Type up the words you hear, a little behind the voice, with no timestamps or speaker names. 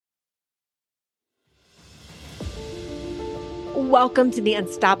Welcome to the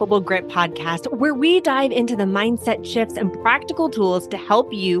Unstoppable Grit podcast, where we dive into the mindset shifts and practical tools to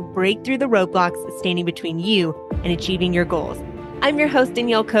help you break through the roadblocks standing between you and achieving your goals. I'm your host,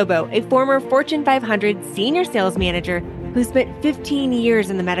 Danielle Cobo, a former Fortune 500 senior sales manager who spent 15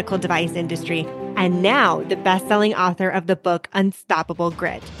 years in the medical device industry and now the best-selling author of the book, Unstoppable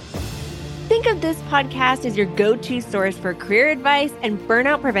Grit. Think of this podcast as your go-to source for career advice and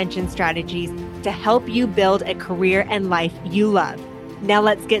burnout prevention strategies to help you build a career and life you love. Now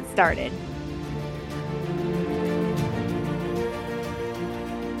let's get started.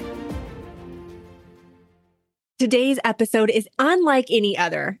 Today's episode is unlike any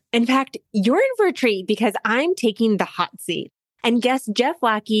other. In fact, you're in for a treat because I'm taking the hot seat. And guest Jeff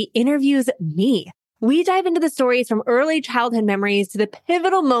Lackey interviews me. We dive into the stories from early childhood memories to the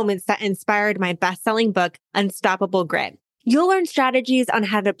pivotal moments that inspired my best-selling book, Unstoppable Grit. You'll learn strategies on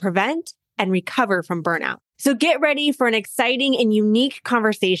how to prevent and recover from burnout. So get ready for an exciting and unique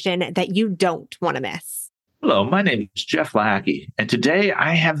conversation that you don't want to miss. Hello, my name is Jeff Lackey, and today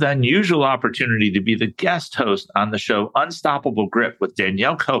I have the unusual opportunity to be the guest host on the show Unstoppable Grit with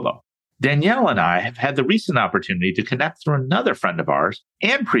Danielle Cobo. Danielle and I have had the recent opportunity to connect through another friend of ours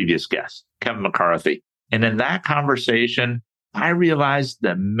and previous guest, Kevin McCarthy. And in that conversation, I realized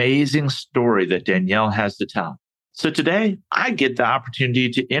the amazing story that Danielle has to tell. So today, I get the opportunity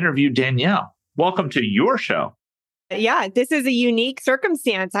to interview Danielle. Welcome to your show. Yeah, this is a unique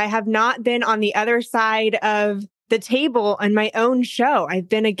circumstance. I have not been on the other side of the table on my own show. I've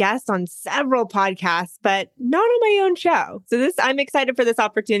been a guest on several podcasts, but not on my own show. So I'm excited for this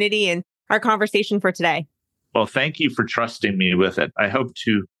opportunity and our conversation for today. Well, thank you for trusting me with it. I hope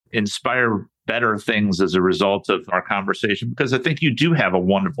to inspire better things as a result of our conversation, because I think you do have a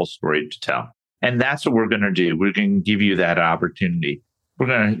wonderful story to tell. And that's what we're going to do. We're going to give you that opportunity. We're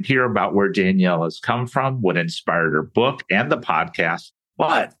going to hear about where Danielle has come from, what inspired her book and the podcast.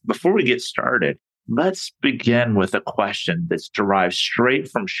 But before we get started, let's begin with a question that's derived straight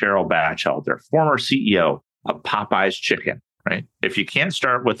from Cheryl Batchelder, former CEO of Popeye's Chicken, right? If you can't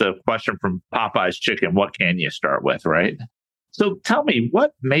start with a question from Popeye's Chicken, what can you start with, right? So tell me,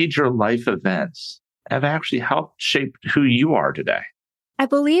 what major life events have actually helped shape who you are today? I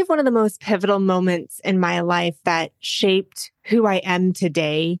believe one of the most pivotal moments in my life that shaped who I am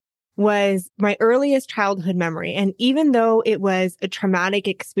today was my earliest childhood memory. And even though it was a traumatic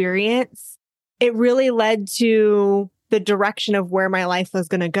experience, it really led to the direction of where my life was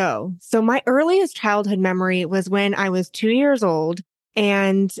going to go. So my earliest childhood memory was when I was 2 years old.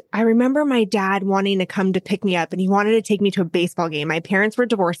 And I remember my dad wanting to come to pick me up, and he wanted to take me to a baseball game. My parents were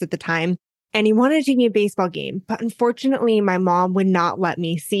divorced at the time, and he wanted to take me to a baseball game. But unfortunately, my mom would not let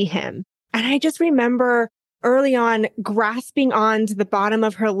me see him. And I just remember early on grasping onto the bottom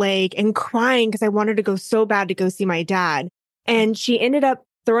of her leg and crying because I wanted to go so bad to go see my dad. And she ended up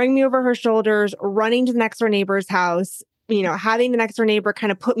throwing me over her shoulders, running to the next door neighbor's house, having the next door neighbor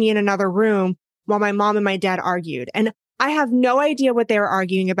kind of put me in another room while my mom and my dad argued. And I have no idea what they were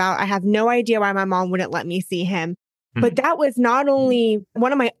arguing about. I have no idea why my mom wouldn't let me see him. But that was not only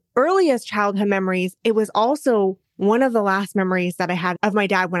one of my earliest childhood memories, it was also one of the last memories that I had of my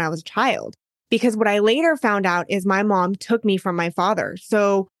dad when I was a child. Because what I later found out is my mom took me from my father.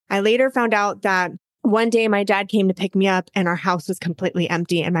 So I later found out that one day my dad came to pick me up and our house was completely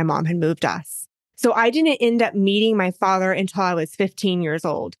empty and my mom had moved us. So I didn't end up meeting my father until I was 15 years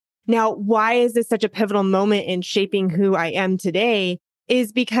old. Now, why is this such a pivotal moment in shaping who I am today?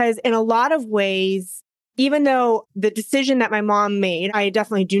 Is because in a lot of ways, even though the decision that my mom made, I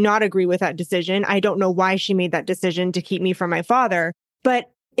definitely do not agree with that decision. I don't know why she made that decision to keep me from my father, but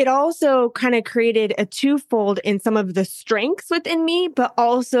it also kind of created a twofold in some of the strengths within me, but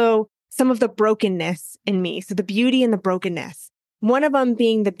also some of the brokenness in me. So the beauty and the brokenness. One of them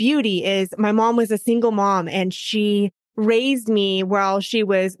being the beauty is my mom was a single mom and she raised me while she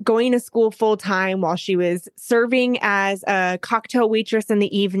was going to school full time, while she was serving as a cocktail waitress in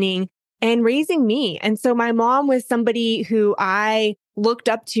the evening and raising me. And so my mom was somebody who I looked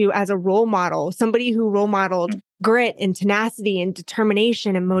up to as a role model, somebody who role modeled grit and tenacity and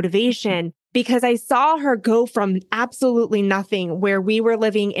determination and motivation, because I saw her go from absolutely nothing, where we were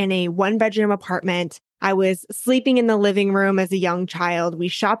living in a 1-bedroom apartment. I was sleeping in the living room as a young child. We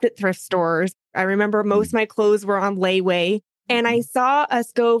shopped at thrift stores. I remember most of my clothes were on layaway. And I saw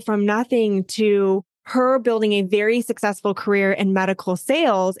us go from nothing to her building a very successful career in medical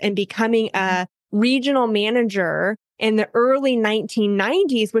sales and becoming a regional manager in the early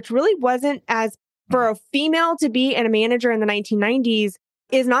 1990s, which really wasn't as for a female to be a manager in the 1990s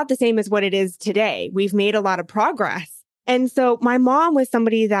is not the same as what it is today. We've made a lot of progress. And so my mom was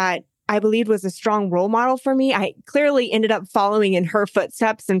somebody that I believed was a strong role model for me. I clearly ended up following in her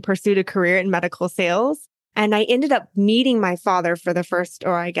footsteps and pursued a career in medical sales. And I ended up meeting my father for the first,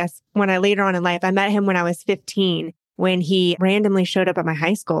 or I guess when I later on in life, I met him when I was 15, when he randomly showed up at my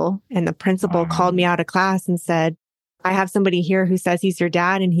high school and the principal called me out of class and said, I have somebody here who says he's your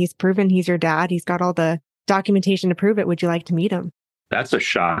dad and he's proven he's your dad. He's got all the documentation to prove it. Would you like to meet him? That's a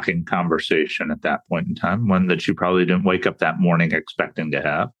shocking conversation at that point in time, one that you probably didn't wake up that morning expecting to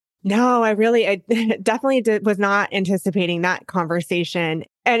have. No, I definitely was not anticipating that conversation.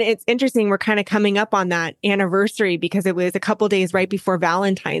 And it's interesting, we're kind of coming up on that anniversary because it was a couple days right before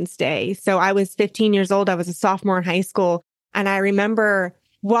Valentine's Day. So I was 15 years old. I was a sophomore in high school. And I remember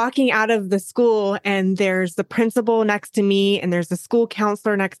walking out of the school and there's the principal next to me and there's the school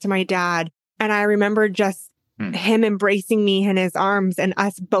counselor next to my dad. And I remember just him embracing me in his arms and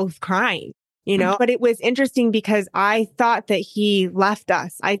us both crying. But it was interesting because I thought that he left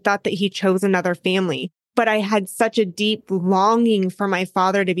us. I thought that he chose another family, but I had such a deep longing for my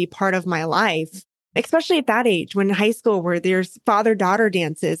father to be part of my life, especially at that age when in high school where there's father-daughter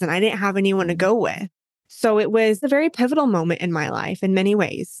dances and I didn't have anyone to go with. So it was a very pivotal moment in my life in many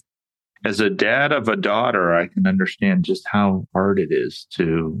ways. As a dad of a daughter, I can understand just how hard it is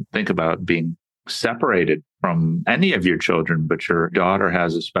to think about being separated from any of your children, but your daughter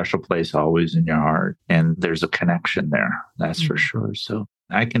has a special place always in your heart. And there's a connection there. That's for sure. So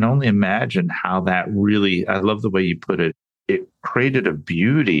I can only imagine how that really, I love the way you put it. It created a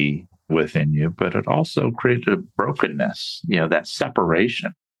beauty within you, but it also created a brokenness, that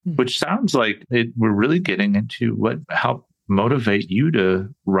separation, which sounds like we're really getting into what helped motivate you to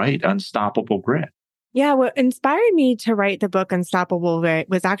write Unstoppable Grit. Yeah, what inspired me to write the book Unstoppable Grit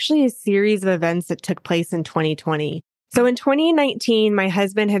was actually a series of events that took place in 2020. So in 2019, my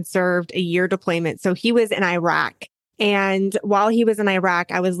husband had served a year deployment. So he was in Iraq. And while he was in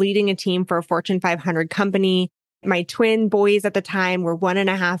Iraq, I was leading a team for a Fortune 500 company. My twin boys at the time were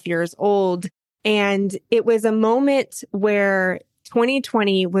 1.5 years old. And it was a moment where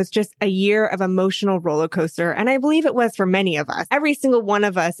 2020 was just a year of emotional roller coaster. And I believe it was for many of us. Every single one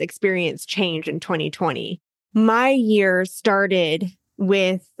of us experienced change in 2020. My year started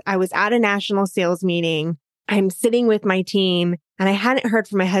with, I was at a national sales meeting. I'm sitting with my team and I hadn't heard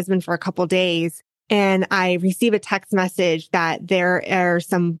from my husband for a couple days. And I receive a text message that there are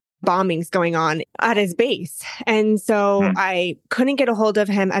some bombings going on at his base. And so I couldn't get a hold of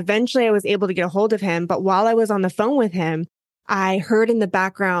him. Eventually I was able to get a hold of him. But while I was on the phone with him, I heard in the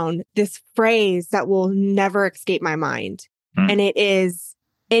background this phrase that will never escape my mind. And it is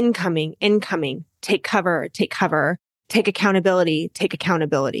incoming, take cover, take accountability, take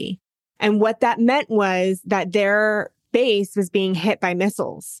accountability. And what that meant was that their base was being hit by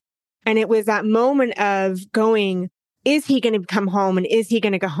missiles. And it was that moment of going, is he going to come home and is he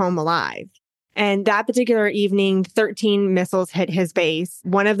going to go home alive? And that particular evening, 13 missiles hit his base.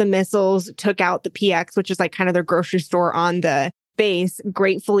 One of the missiles took out the PX, which is like kind of their grocery store on the base.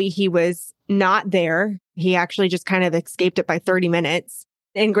 Gratefully, he was not there. He actually just kind of escaped it by 30 minutes.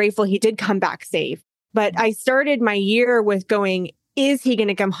 And grateful he did come back safe. But I started my year with going, is he going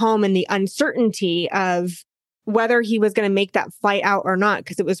to come home? And the uncertainty of whether he was going to make that flight out or not,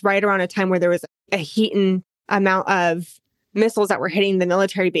 because it was right around a time where there was a heating amount of missiles that were hitting the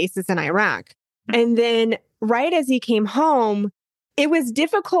military bases in Iraq. And then right as he came home, it was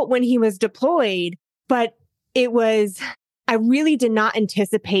difficult when he was deployed, but I really did not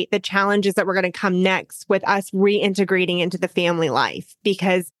anticipate the challenges that were going to come next with us reintegrating into the family life,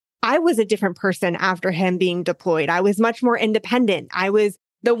 because I was a different person after him being deployed. I was much more independent. I was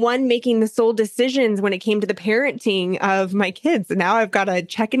the one making the sole decisions when it came to the parenting of my kids. And now I've got to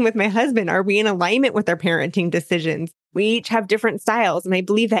check in with my husband. Are we in alignment with our parenting decisions? We each have different styles. And I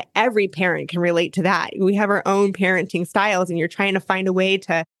believe that every parent can relate to that. We have our own parenting styles and you're trying to find a way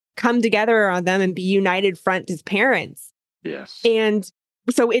to come together on them and be united front as parents. Yes. And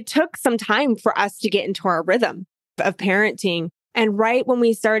so it took some time for us to get into our rhythm of parenting. And right when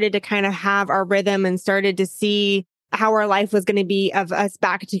we started to kind of have our rhythm and started to see how our life was going to be of us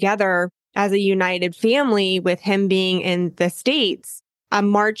back together as a united family with him being in the States, on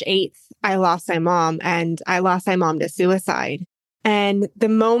March 8th, I lost my mom, and I lost my mom to suicide. And the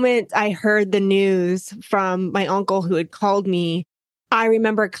moment I heard the news from my uncle who had called me, I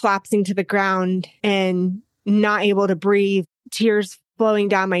remember collapsing to the ground and not able to breathe, tears flowing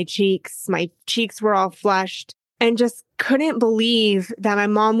down my cheeks. My cheeks were all flushed and just couldn't believe that my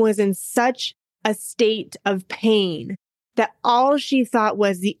mom was in such a state of pain that all she thought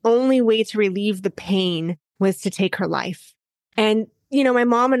was the only way to relieve the pain was to take her life. And, you know, my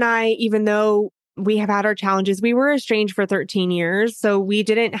mom and I, even though we have had our challenges. We were estranged for 13 years, so we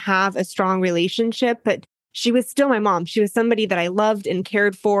didn't have a strong relationship, but she was still my mom. She was somebody that I loved and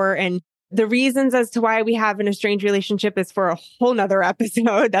cared for. And the reasons as to why we have an estranged relationship is for a whole nother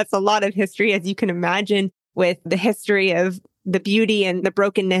episode. That's a lot of history, as you can imagine, with the history of the beauty and the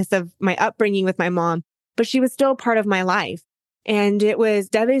brokenness of my upbringing with my mom. But she was still part of my life. And it was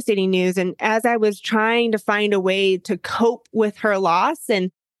devastating news. And as I was trying to find a way to cope with her loss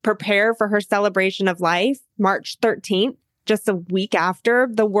and prepare for her celebration of life, March 13th, just a week after,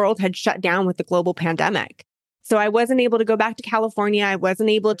 the world had shut down with the global pandemic. So I wasn't able to go back to California. I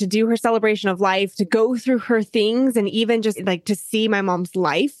wasn't able to do her celebration of life, to go through her things, and even just like to see my mom's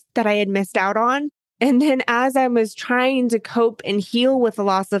life that I had missed out on. And then as I was trying to cope and heal with the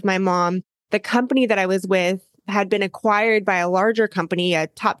loss of my mom, the company that I was with had been acquired by a larger company, a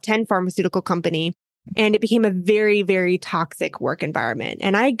top 10 pharmaceutical company, and it became a very, very toxic work environment.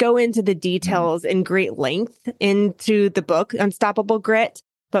 And I go into the details in great length into the book, Unstoppable Grit.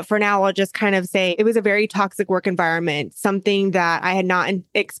 But for now, I'll just kind of say it was a very toxic work environment, something that I had not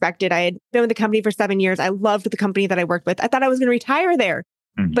expected. I had been with the company for 7 years. I loved the company that I worked with. I thought I was going to retire there.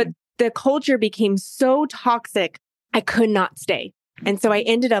 But the culture became so toxic, I could not stay. And so I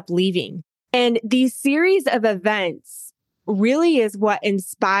ended up leaving. And these series of events really is what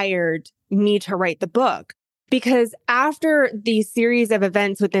inspired me to write the book. Because after these series of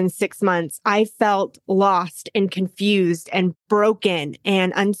events within 6 months, I felt lost and confused and broken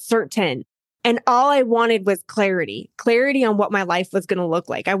and uncertain. And all I wanted was clarity on what my life was going to look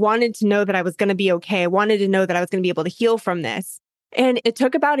like. I wanted to know that I was going to be okay. I wanted to know that I was going to be able to heal from this. And it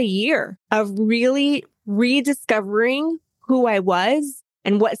took about a year of really rediscovering who I was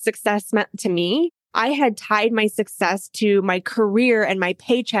and what success meant to me. I had tied my success to my career and my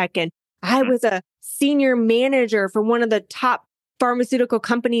paycheck. And I was a senior manager for one of the top pharmaceutical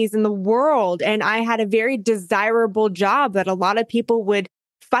companies in the world. And I had a very desirable job that a lot of people would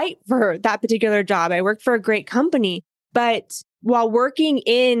fight for that particular job. I worked for a great company. But while working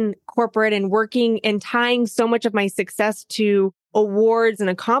in corporate and working and tying so much of my success to awards and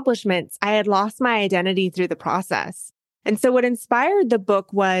accomplishments, I had lost my identity through the process. And so what inspired the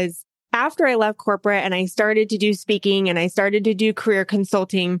book was after I left corporate and I started to do speaking and I started to do career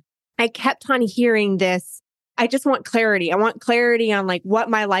consulting, I kept on hearing this. I just want clarity. I want clarity on like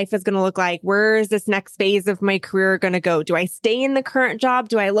what my life is going to look like. Where is this next phase of my career going to go? Do I stay in the current job?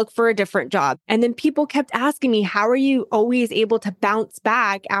 Do I look for a different job? And then people kept asking me, how are you always able to bounce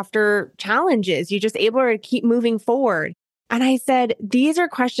back after challenges? You just able to keep moving forward. And I said, these are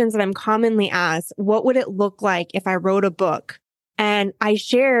questions that I'm commonly asked. What would it look like if I wrote a book? And I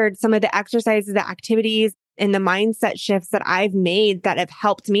shared some of the exercises, the activities, and the mindset shifts that I've made that have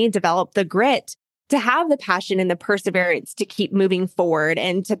helped me develop the grit to have the passion and the perseverance to keep moving forward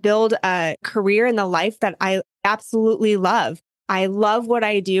and to build a career in the life that I absolutely love. I love what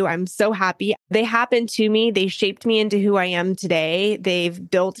I do. I'm so happy. They happened to me. They shaped me into who I am today. They've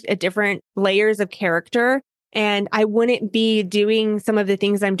built a different layers of character. And I wouldn't be doing some of the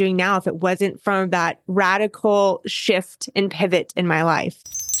things I'm doing now if it wasn't from that radical shift and pivot in my life.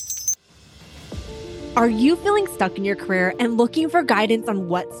 Are you feeling stuck in your career and looking for guidance on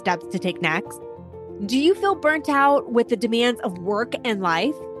what steps to take next? Do you feel burnt out with the demands of work and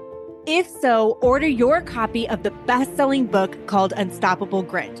life? If so, order your copy of the best-selling book called Unstoppable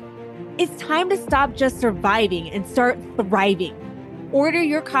Grit. It's time to stop just surviving and start thriving. Order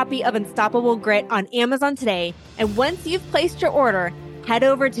your copy of Unstoppable Grit on Amazon today. And once you've placed your order, head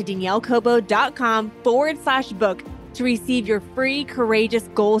over to daniellecobo.com/book to receive your free Courageous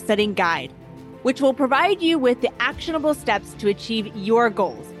Goal Setting Guide, which will provide you with the actionable steps to achieve your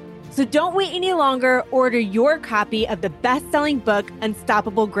goals. So don't wait any longer. Order your copy of the best-selling book,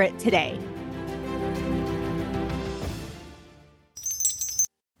 Unstoppable Grit, today.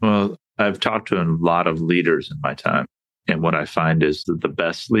 Well, I've talked to a lot of leaders in my time. And what I find is that the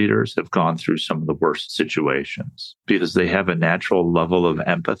best leaders have gone through some of the worst situations because they have a natural level of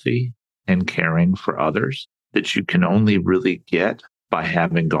empathy and caring for others that you can only really get by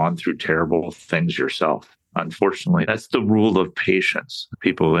having gone through terrible things yourself. Unfortunately, that's the rule of patience.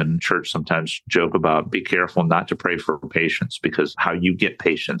 People in church sometimes joke about be careful not to pray for patience because how you get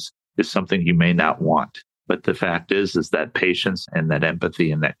patience is something you may not want. But the fact is that patience and that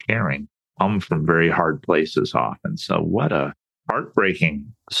empathy and that caring come from very hard places often. So what a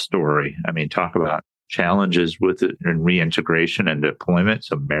heartbreaking story. I mean, talk about challenges with it in reintegration and deployment,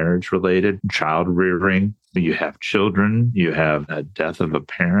 so marriage related, child rearing. You have children, you have a death of a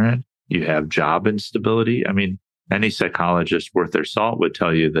parent, you have job instability. I mean, any psychologist worth their salt would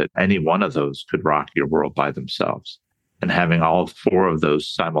tell you that any one of those could rock your world by themselves. and having all four of those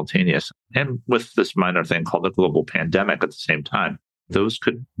simultaneous, and with this minor thing called a global pandemic at the same time, those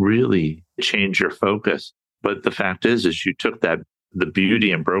could really change your focus. But the fact is you took the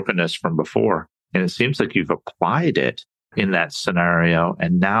beauty and brokenness from before, and it seems like you've applied it in that scenario.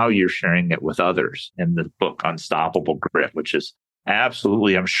 And now you're sharing it with others in the book, Unstoppable Grit, which is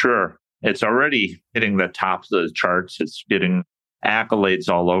absolutely, I'm sure it's already hitting the top of the charts. It's getting accolades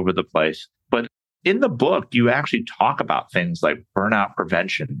all over the place. But in the book, you actually talk about things like burnout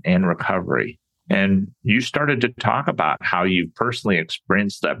prevention and recovery. And you started to talk about how you personally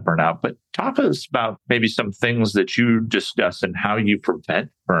experienced that burnout, but talk to us about maybe some things that you discuss and how you prevent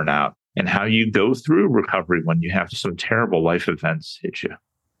burnout and how you go through recovery when you have some terrible life events hit you.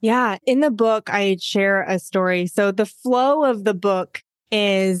 Yeah. In the book, I share a story. So the flow of the book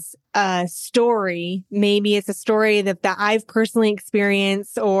is a story. Maybe it's a story that I've personally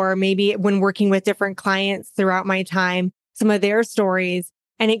experienced, or maybe when working with different clients throughout my time, some of their stories.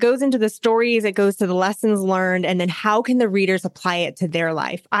 And it goes into the stories, it goes to the lessons learned, and then how can the readers apply it to their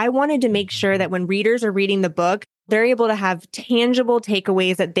life? I wanted to make sure that when readers are reading the book, they're able to have tangible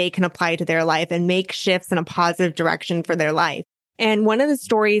takeaways that they can apply to their life and make shifts in a positive direction for their life. And one of the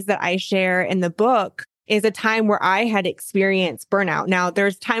stories that I share in the book is a time where I had experienced burnout. Now,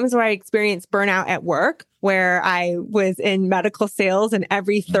 there's times where I experienced burnout at work, where I was in medical sales, and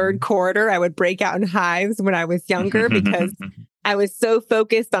every third quarter I would break out in hives when I was younger because I was so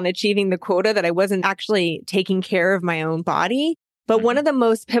focused on achieving the quota that I wasn't actually taking care of my own body. But one of the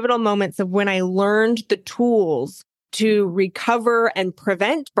most pivotal moments of when I learned the tools to recover and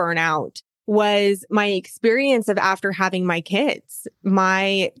prevent burnout was my experience of after having my kids.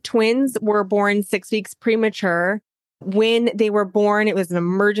 My twins were born 6 weeks premature. When they were born, it was an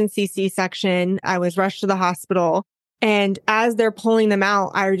emergency C-section. I was rushed to the hospital. And as they're pulling them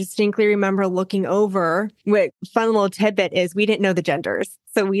out, I distinctly remember looking over. What fun little tidbit is we didn't know the genders.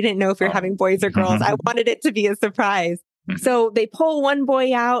 So we didn't know if you're having boys or girls. I wanted it to be a surprise. So they pull one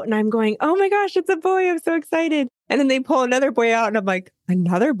boy out and I'm going, oh my gosh, it's a boy. I'm so excited. And then they pull another boy out and I'm like,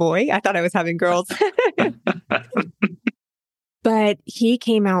 another boy? I thought I was having girls. But he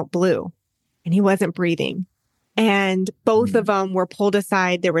came out blue and he wasn't breathing. And both of them were pulled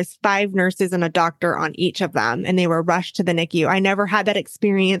aside. There was 5 nurses and a doctor on each of them, and they were rushed to the NICU. I never had that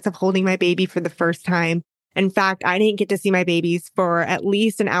experience of holding my baby for the first time. In fact, I didn't get to see my babies for at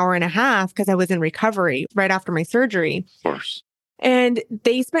least an hour and a half because I was in recovery right after my surgery. Of course. And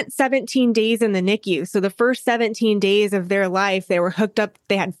they spent 17 days in the NICU. So the first 17 days of their life, they were hooked up.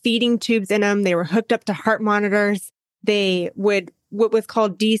 They had feeding tubes in them. They were hooked up to heart monitors. They would what was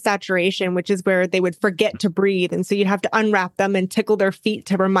called desaturation, which is where they would forget to breathe. And so you'd have to unwrap them and tickle their feet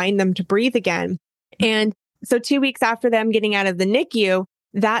to remind them to breathe again. And so 2 weeks after them getting out of the NICU,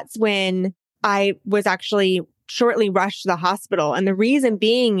 that's when I was actually shortly rushed to the hospital. And the reason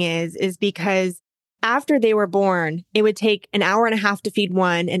being is because after they were born, it would take an hour and a half to feed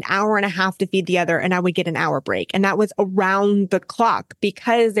one, an hour and a half to feed the other, and I would get an hour break. And that was around the clock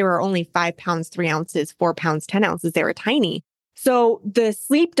because they were only 5 pounds, 3 ounces, 4 pounds, 10 ounces. They were tiny. So the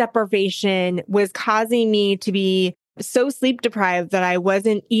sleep deprivation was causing me to be so sleep deprived that I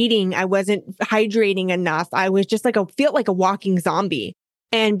wasn't eating. I wasn't hydrating enough. I was just felt like a walking zombie.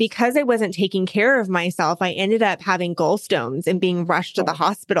 And because I wasn't taking care of myself, I ended up having gallstones and being rushed to the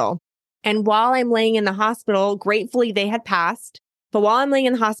hospital. And while I'm laying in the hospital, gratefully they had passed. But while I'm laying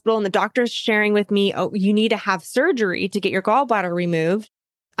in the hospital and the doctor's sharing with me, oh, you need to have surgery to get your gallbladder removed.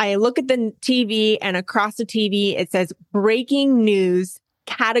 I look at the TV, and across the TV, it says breaking news,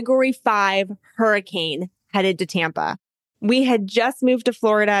 Category 5 hurricane headed to Tampa. We had just moved to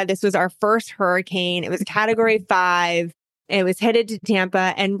Florida. This was our first hurricane. It was Category 5. It was headed to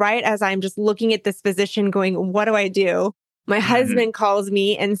Tampa. And right as I'm just looking at this physician going, what do I do? My husband calls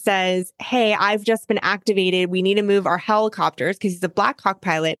me and says, hey, I've just been activated. We need to move our helicopters because he's a Black Hawk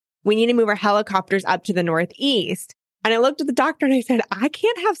pilot. We need to move our helicopters up to the Northeast. And I looked at the doctor and I said, I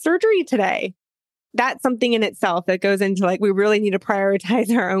can't have surgery today. That's something in itself that goes into we really need to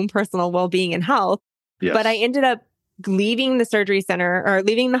prioritize our own personal well-being and health. Yes. But I ended up leaving the surgery center or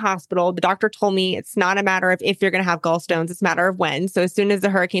leaving the hospital. The doctor told me it's not a matter of if you're going to have gallstones, it's a matter of when. So as soon as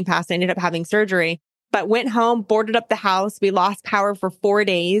the hurricane passed, I ended up having surgery, but went home, boarded up the house. We lost power for 4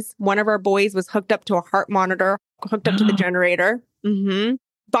 days. One of our boys was hooked up to a heart monitor, hooked up to the generator.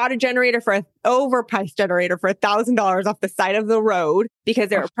 Bought a generator overpriced generator for $1,000 off the side of the road because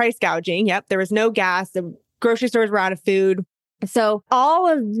they were price gouging. Yep. There was no gas. The grocery stores were out of food. So all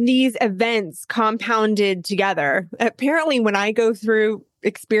of these events compounded together. Apparently, when I go through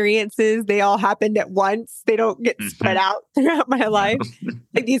experiences, they all happened at once. They don't get spread out throughout my life,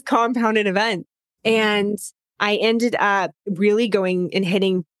 these compounded events. And I ended up really going and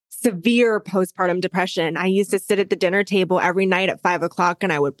hitting severe postpartum depression. I used to sit at the dinner table every night at 5 o'clock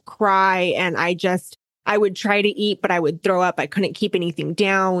and I would cry and I would try to eat, but I would throw up. I couldn't keep anything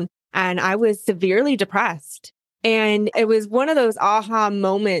down and I was severely depressed. And it was one of those aha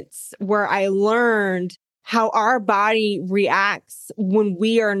moments where I learned how our body reacts when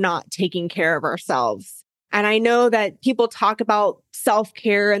we are not taking care of ourselves. And I know that people talk about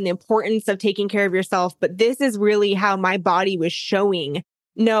self-care and the importance of taking care of yourself, but this is really how my body was showing.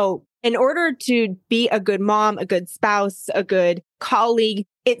 No, in order to be a good mom, a good spouse, a good colleague,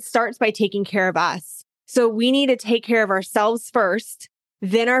 it starts by taking care of us. So we need to take care of ourselves first,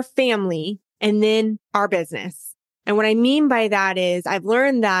 then our family, and then our business. And what I mean by that is I've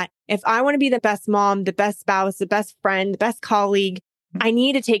learned that if I want to be the best mom, the best spouse, the best friend, the best colleague, I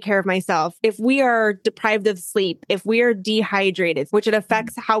need to take care of myself. If we are deprived of sleep, if we are dehydrated, which it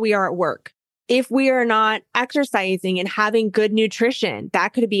affects how we are at work, if we are not exercising and having good nutrition,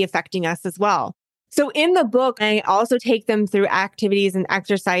 that could be affecting us as well. So in the book, I also take them through activities and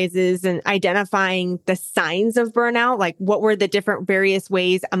exercises and identifying the signs of burnout, like what were the different various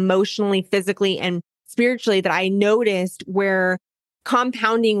ways emotionally, physically, and spiritually that I noticed where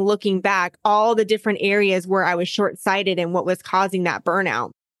compounding, looking back, all the different areas where I was short-sighted and what was causing that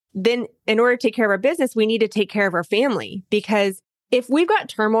burnout. Then in order to take care of our business, we need to take care of our family because if we've got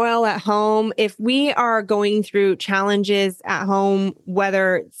turmoil at home, if we are going through challenges at home,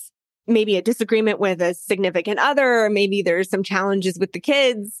 whether it's maybe a disagreement with a significant other, or maybe there's some challenges with the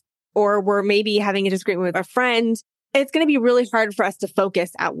kids, or we're maybe having a disagreement with a friend, it's going to be really hard for us to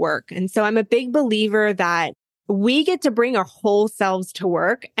focus at work. And so I'm a big believer that we get to bring our whole selves to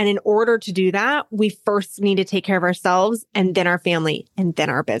work. And in order to do that, we first need to take care of ourselves and then our family and then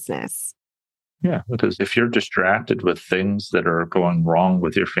our business. Yeah, because if you're distracted with things that are going wrong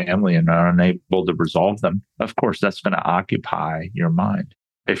with your family and are unable to resolve them, of course, that's going to occupy your mind.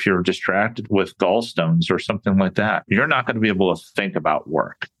 If you're distracted with gallstones or something like that, you're not going to be able to think about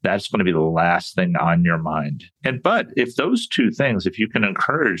work. That's going to be the last thing on your mind. But if those two things, if you can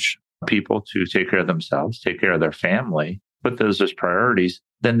encourage people to take care of themselves, take care of their family, put those as priorities,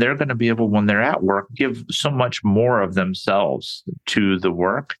 then they're going to be able, when they're at work, give so much more of themselves to the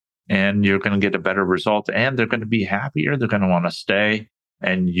work. And you're going to get a better result and they're going to be happier. They're going to want to stay.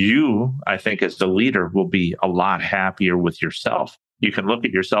 And you, I think, as the leader, will be a lot happier with yourself. You can look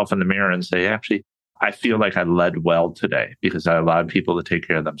at yourself in the mirror and say, actually, I feel like I led well today because I allowed people to take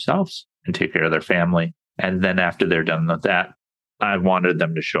care of themselves and take care of their family. And then after they're done with that, I wanted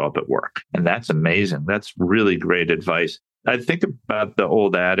them to show up at work. And that's amazing. That's really great advice. I think about the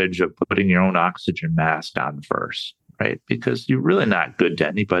old adage of putting your own oxygen mask on first, right? Because you're really not good to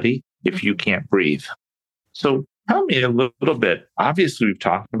anybody if you can't breathe. So tell me a little bit. Obviously, we've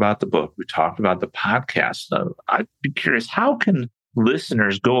talked about the book. We talked about the podcast. So I'd be curious, how can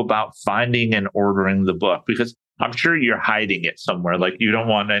listeners go about finding and ordering the book? Because I'm sure you're hiding it somewhere. Like you don't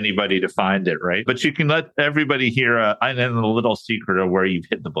want anybody to find it, right? But you can let everybody hear a little secret of where you've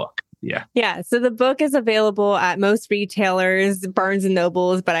hid the book. Yeah. Yeah. So the book is available at most retailers, Barnes and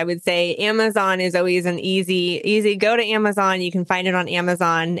Nobles, but I would say Amazon is always an easy go to Amazon. You can find it on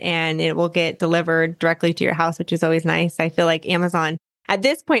Amazon and it will get delivered directly to your house, which is always nice. I feel like Amazon, at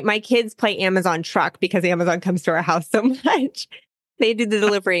this point, my kids play Amazon truck because Amazon comes to our house so much. They do the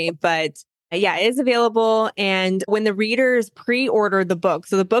delivery, but yeah, it is available. And when the readers pre-order the book,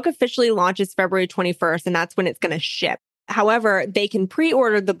 so the book officially launches February 21st, and that's when it's going to ship. However, they can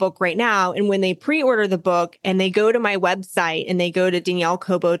pre-order the book right now. And when they pre-order the book and they go to my website and they go to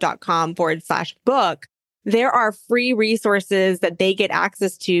daniellecobo.com/book, there are free resources that they get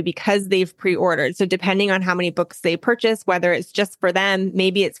access to because they've pre-ordered. So depending on how many books they purchase, whether it's just for them,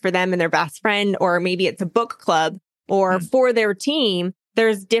 maybe it's for them and their best friend, or maybe it's a book club or for their team,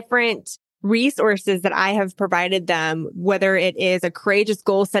 there's different resources that I have provided them, whether it is a courageous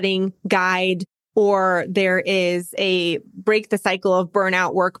goal setting guide, or there is a break the cycle of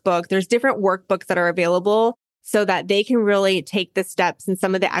burnout workbook. There's different workbooks that are available so that they can really take the steps and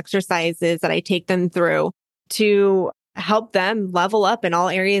some of the exercises that I take them through to help them level up in all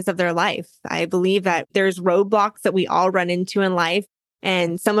areas of their life. I believe that there's roadblocks that we all run into in life.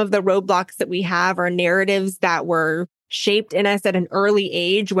 And some of the roadblocks that we have are narratives that were shaped in us at an early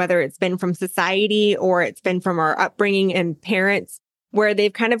age, whether it's been from society or it's been from our upbringing and parents, where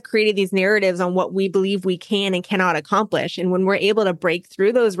they've kind of created these narratives on what we believe we can and cannot accomplish. And when we're able to break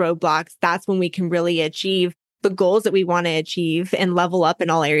through those roadblocks, that's when we can really achieve the goals that we want to achieve and level up in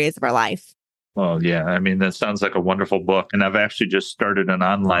all areas of our life. Well, yeah, I mean, that sounds like a wonderful book. And I've actually just started an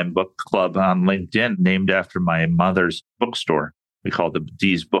online book club on LinkedIn named after my mother's bookstore. We call it the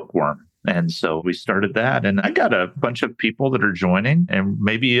D's Bookworm. And so we started that. And I got a bunch of people that are joining, and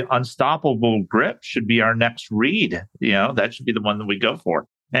maybe Unstoppable Grit should be our next read. That should be the one that we go for.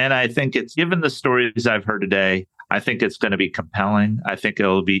 And I think it's, given the stories I've heard today, I think it's going to be compelling. I think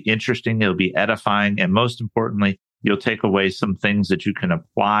it'll be interesting. It'll be edifying. And most importantly, you'll take away some things that you can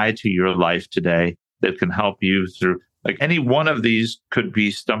apply to your life today that can help you through. Like, any one of these could be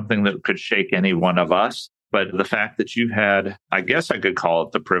something that could shake any one of us. But the fact that you've had, I guess I could call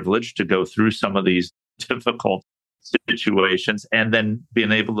it the privilege to go through some of these difficult situations and then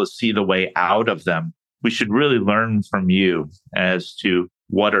being able to see the way out of them, we should really learn from you as to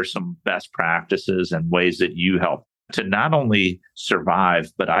what are some best practices and ways that you help to not only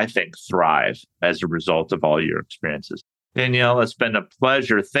survive, but I think thrive as a result of all your experiences. Danielle, it's been a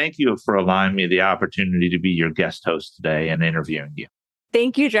pleasure. Thank you for allowing me the opportunity to be your guest host today and interviewing you.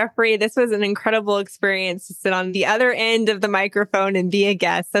 Thank you, Jeffrey. This was an incredible experience to sit on the other end of the microphone and be a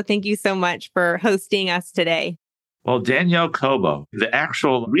guest. So thank you so much for hosting us today. Well, Danielle Cobo, the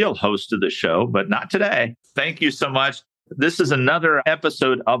actual real host of the show, but not today. Thank you so much. This is another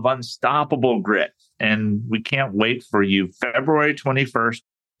episode of Unstoppable Grit, and we can't wait for you. February 21st,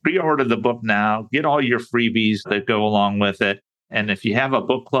 pre-order the book now. Get all your freebies that go along with it. And if you have a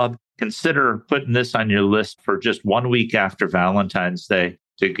book club, consider putting this on your list for just 1 week after Valentine's Day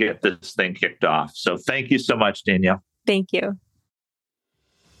to get this thing kicked off. So thank you so much, Danielle. Thank you.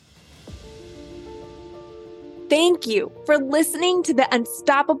 Thank you for listening to the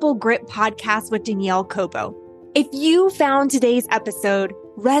Unstoppable Grit podcast with Danielle Cobo. If you found today's episode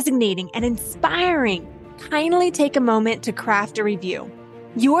resonating and inspiring, kindly take a moment to craft a review.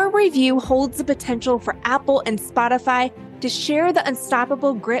 Your review holds the potential for Apple and Spotify to share the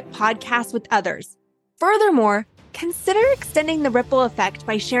Unstoppable Grit podcast with others. Furthermore, consider extending the ripple effect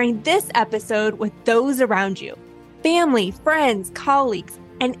by sharing this episode with those around you, family, friends, colleagues,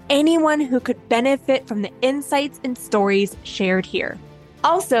 and anyone who could benefit from the insights and stories shared here.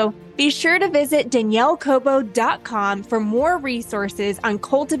 Also, be sure to visit daniellecobo.com for more resources on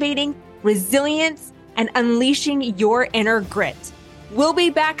cultivating resilience and unleashing your inner grit. We'll be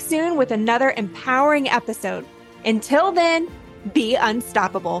back soon with another empowering episode. Until then, be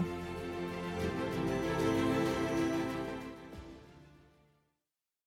unstoppable.